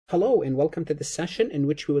Hello and welcome to this session in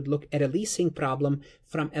which we would look at a leasing problem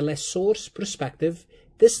from a lessor's perspective.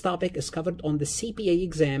 This topic is covered on the CPA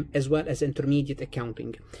exam as well as intermediate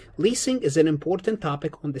accounting. Leasing is an important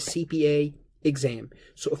topic on the CPA exam.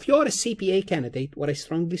 So if you're a CPA candidate, what I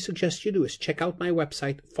strongly suggest you do is check out my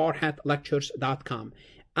website, farhatlectures.com.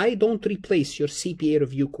 I don't replace your CPA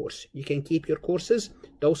review course. You can keep your courses.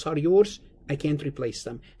 Those are yours. I can't replace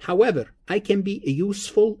them. However, I can be a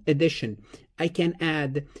useful addition. I can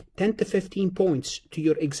add 10 to 15 points to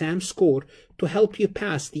your exam score to help you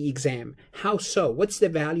pass the exam. How so? What's the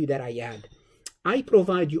value that I add? I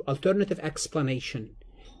provide you alternative explanation,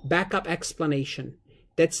 backup explanation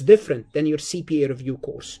that's different than your CPA review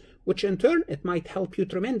course, which in turn, it might help you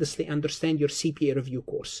tremendously understand your CPA review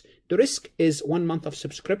course. The risk is 1 month of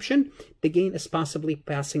subscription. The gain is possibly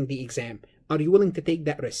passing the exam. Are you willing to take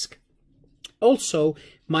that risk? Also,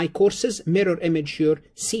 my courses mirror image your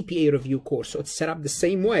CPA review course. So it's set up the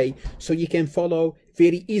same way so you can follow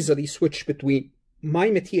very easily, switch between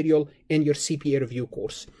my material and your CPA review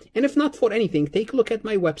course. And if not for anything, take a look at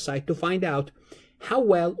my website to find out how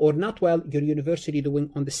well or not well your university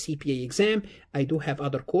doing on the CPA exam. I do have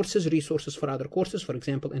other courses, resources for other courses, for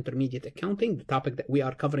example, intermediate accounting, the topic that we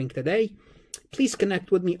are covering today. Please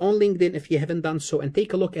connect with me on LinkedIn if you haven't done so, and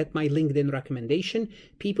take a look at my LinkedIn recommendation.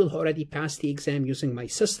 People who already passed the exam using my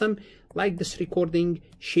system. Like this recording,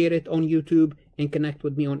 share it on YouTube, and connect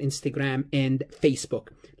with me on Instagram and Facebook.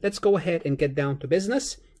 Let's go ahead and get down to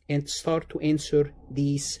business and start to answer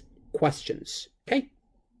these questions. Okay.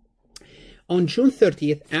 On June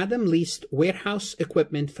 30th, Adam leased warehouse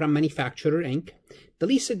equipment from Manufacturer Inc. The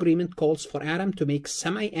lease agreement calls for Adam to make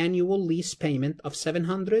semi-annual lease payment of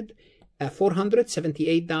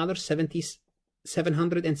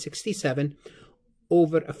 $478.767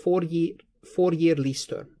 over a four-year lease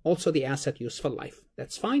term. Also the asset useful life.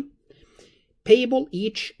 That's fine. Payable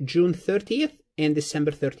each June 30th and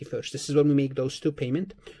December 31st. This is when we make those two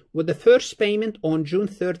payments, with the first payment on June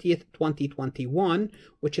 30th, 2021,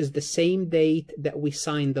 which is the same date that we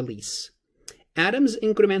signed the lease. Adam's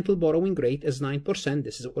incremental borrowing rate is 9%.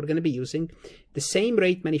 This is what we're going to be using. The same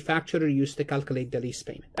rate manufacturer used to calculate the lease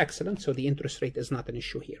payment. Excellent. So the interest rate is not an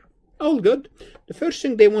issue here. All good. The first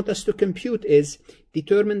thing they want us to compute is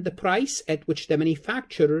determine the price at which the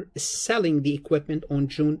manufacturer is selling the equipment on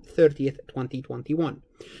June 30th, 2021.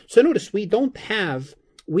 So notice we don't have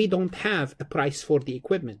a price for the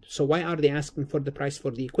equipment. So why are they asking for the price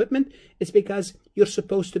for the equipment? It's because you're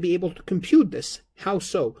supposed to be able to compute this. How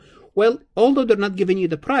so? Well, although they're not giving you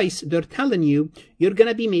the price, they're telling you you're going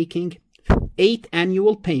to be making 8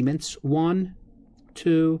 annual payments. 1,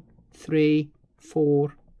 2, 3,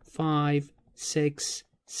 4, 5, 6,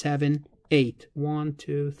 7, 8. 1,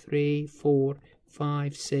 2, 3, 4,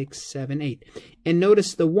 5, 6, 7, 8. And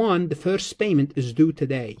notice the first payment is due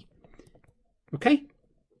today. Okay?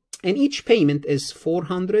 And each payment is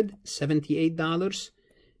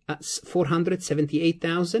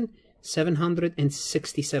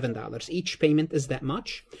 $478,767. Each payment is that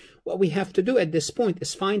much. What we have to do at this point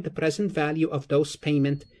is find the present value of those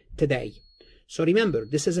payments today. So remember,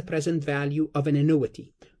 this is a present value of an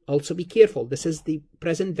annuity. Also be careful, this is the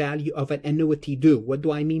present value of an annuity due. What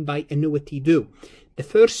do I mean by annuity due? The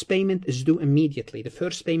first payment is due immediately. The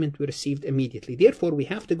first payment we received immediately. Therefore, we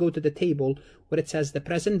have to go to the table where it says the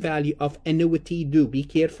present value of annuity due. Be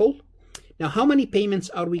careful. Now, how many payments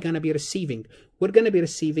are we going to be receiving? We're going to be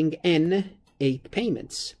receiving 8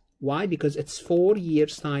 payments. Why? Because it's 4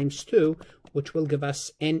 years times 2, which will give us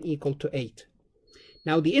n equal to 8.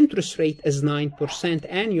 Now, the interest rate is 9%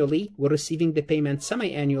 annually. We're receiving the payment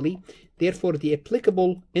semi-annually. Therefore, the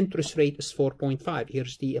applicable interest rate is 4.5.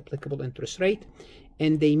 Here's the applicable interest rate.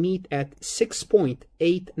 And they meet at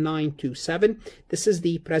 6.8927. This is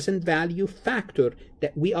the present value factor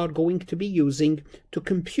that we are going to be using to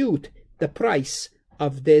compute the price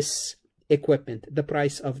of this equipment.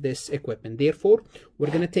 Therefore, we're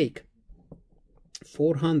going to take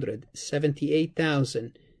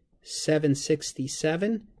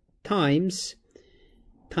 478,767 times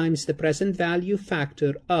the present value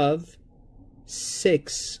factor of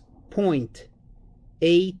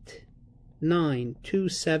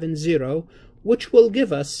 6.89270, which will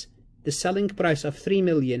give us the selling price of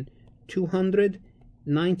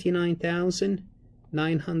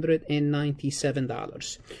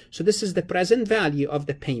 $3,299,997. So this is the present value of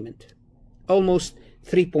the payment. Almost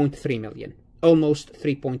 3.3 million. Almost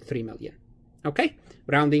 3.3 million. Okay?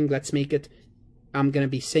 Rounding, let's make it, I'm going to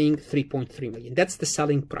be saying 3.3 million. That's the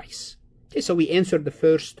selling price. Okay, so we answered the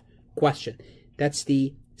first question. That's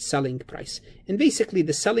the selling price. And basically,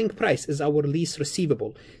 the selling price is our lease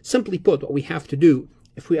receivable. Simply put, what we have to do,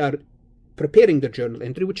 if we are preparing the journal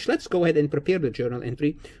entry, which let's go ahead and prepare the journal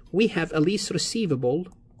entry. We have a lease receivable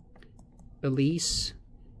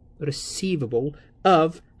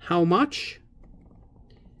of how much?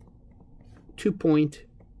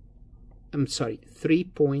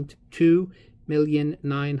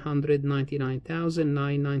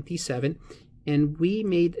 3.2,999,997, and we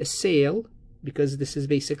made a sale because this is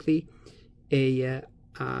basically a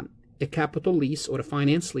capital lease or a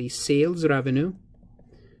finance lease. Sales revenue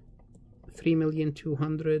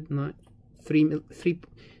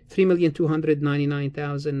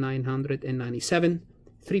 3,299,997,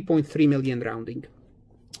 3.3 million rounding.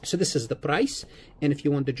 So this is the price, and if you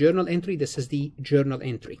want the journal entry, this is the journal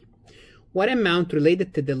entry. What amount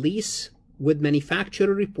related to the lease with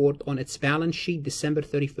manufacturer report on its balance sheet December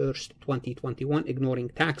 31st, 2021, ignoring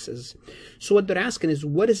taxes? So what they're asking is,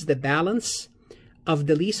 what is the balance of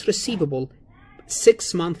the lease receivable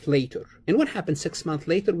 6 months later? And what happens 6 months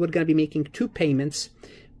later? We're going to be making 2 payments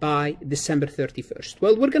by December 31st.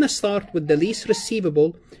 Well, we're going to start with the lease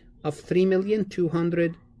receivable of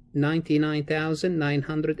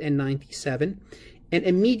 3,299,997, and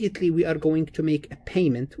immediately we are going to make a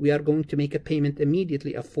payment. We are going to make a payment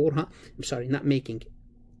immediately of we're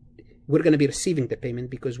going to be receiving the payment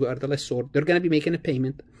because we are the lessor. They're going to be making a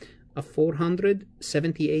payment of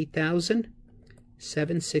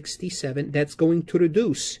 478,767. That's going to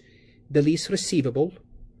reduce the lease receivable.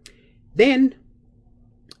 Then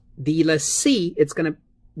the lessee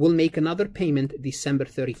will make another payment December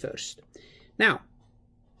 31st. Now,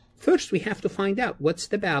 first we have to find out what's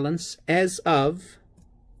the balance as of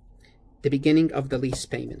the beginning of the lease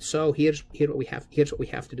payment. So here's what we have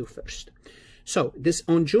to do first. So this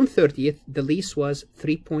on June 30th, the lease was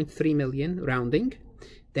 3.3 million rounding.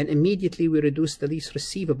 Then immediately we reduced the lease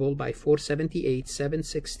receivable by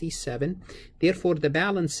 478,767. Therefore, the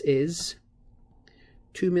balance is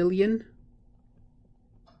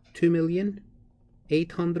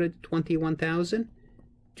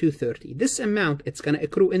 2,821,230. This amount, it's going to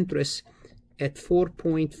accrue interest at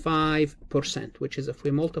 4.5%, which is, if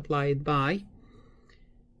we multiply it by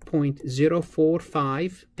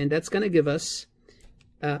 0.045, and that's going to give us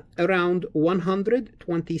around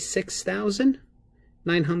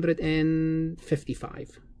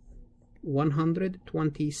 126,955.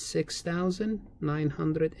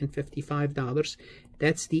 $126,955.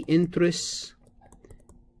 That's the interest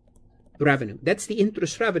revenue. That's the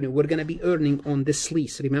interest revenue we're going to be earning on this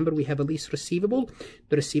lease. Remember, we have a lease receivable.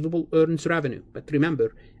 The receivable earns revenue. But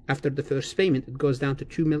remember, after the first payment, it goes down to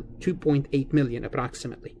 2.8 million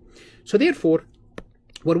approximately. So therefore,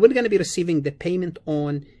 when we're going to be receiving the payment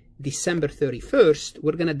on December 31st,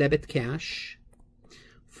 we're going to debit cash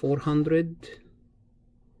 400.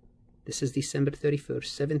 This is December 31st,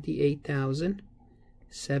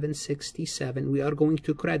 78,767. We are going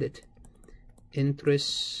to credit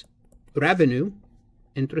interest revenue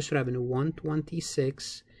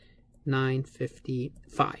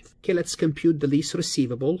 126,955. Okay, let's compute the lease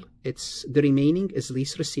receivable. The remaining is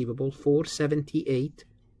lease receivable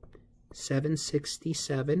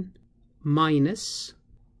 478,767 minus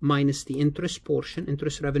the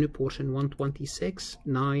interest revenue portion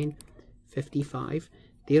 126,955.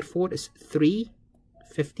 Therefore it's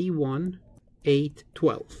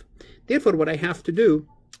 351,812. Therefore what I have to do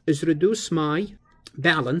is reduce my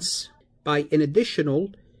balance by an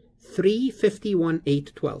additional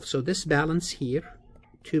 351,812. So this balance here,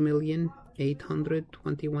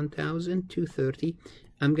 2,821,230,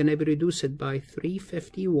 I'm going to reduce it by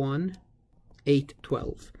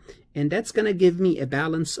 351,812. And that's going to give me a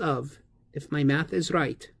balance of, if my math is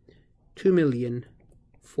right,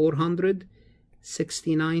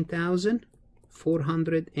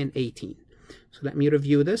 2,469,418. So let me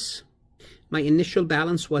review this. My initial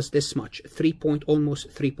balance was this much, almost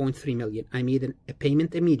 3.3 million. I made a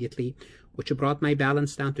payment immediately, which brought my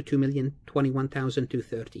balance down to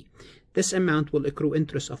 2,021,230. This amount will accrue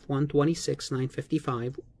interest of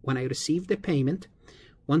 126,955. When I receive the payment,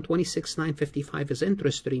 126,955 is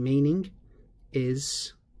interest. The remaining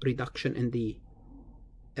is reduction in the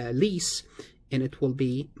lease, and it will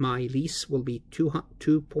be, my lease will be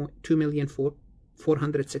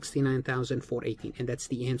 2,469,418, and that's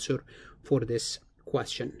the answer for this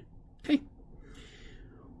question. Okay.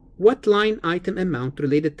 What line item amount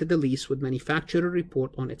related to the lease would manufacturer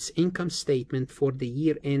report on its income statement for the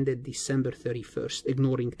year ended December 31st?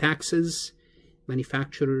 Ignoring taxes,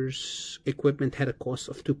 manufacturer's equipment had a cost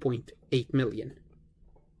of 2.8 million.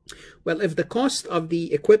 Well, if the cost of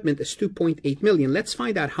the equipment is 2.8 million, let's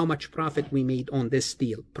find out how much profit we made on this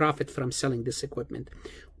deal, profit from selling this equipment.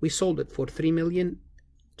 We sold it for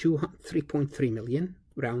 3.3 million,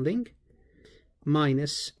 rounding,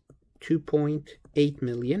 minus 2.8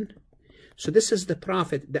 million. So this is the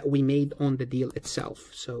profit that we made on the deal itself.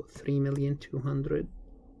 So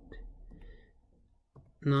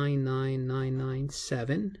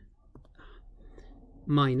 3,200,99997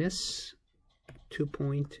 minus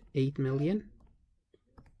 2.8 million.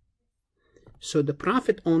 So the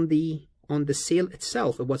profit on the sale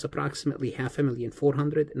itself, it was approximately $500,000,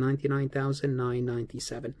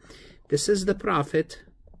 499,997. This is the profit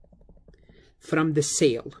from the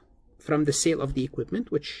sale of the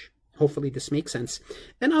equipment, which hopefully this makes sense.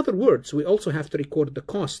 In other words, we also have to record the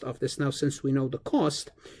cost of this. Now, since we know the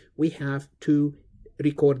cost, we have to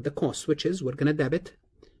record the cost, which is, we're going to debit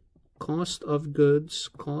cost of goods,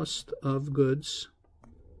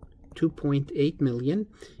 2.8 million,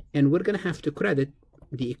 and we're going to have to credit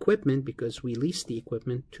the equipment, because we leased the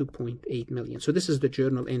equipment, 2.8 million. So this is the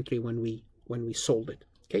journal entry when we sold it.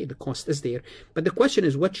 Okay, the cost is there. But the question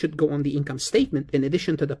is, what should go on the income statement in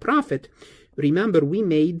addition to the profit? Remember, we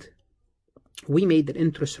made an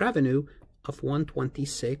interest revenue of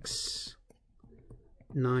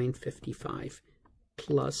 126,955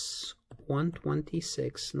 plus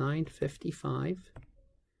 126,955.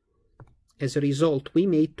 As a result, we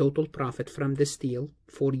made total profit from this deal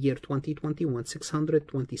for year 2021,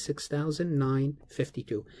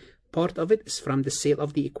 626,952. Part of it is from the sale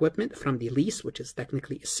of the equipment, from the lease, which is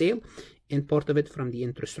technically a sale, and part of it from the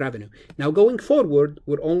interest revenue. Now, going forward,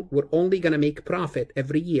 we're only going to make profit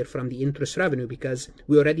every year from the interest revenue, because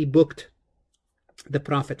we already booked the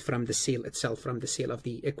profit from the sale itself, from the sale of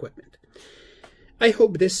the equipment. I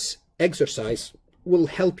hope this exercise will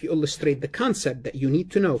help you illustrate the concept that you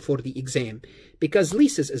need to know for the exam, because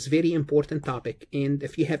leases is a very important topic. And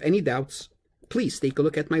if you have any doubts, please take a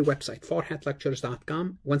look at my website,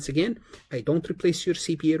 farhatlectures.com. Once again, I don't replace your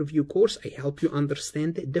CPA review course. I help you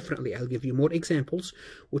understand it differently. I'll give you more examples,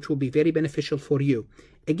 which will be very beneficial for you.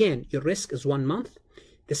 Again, your risk is 1 month.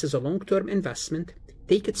 This is a long-term investment.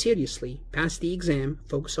 Take it seriously, pass the exam,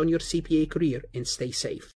 focus on your CPA career, and stay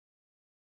safe.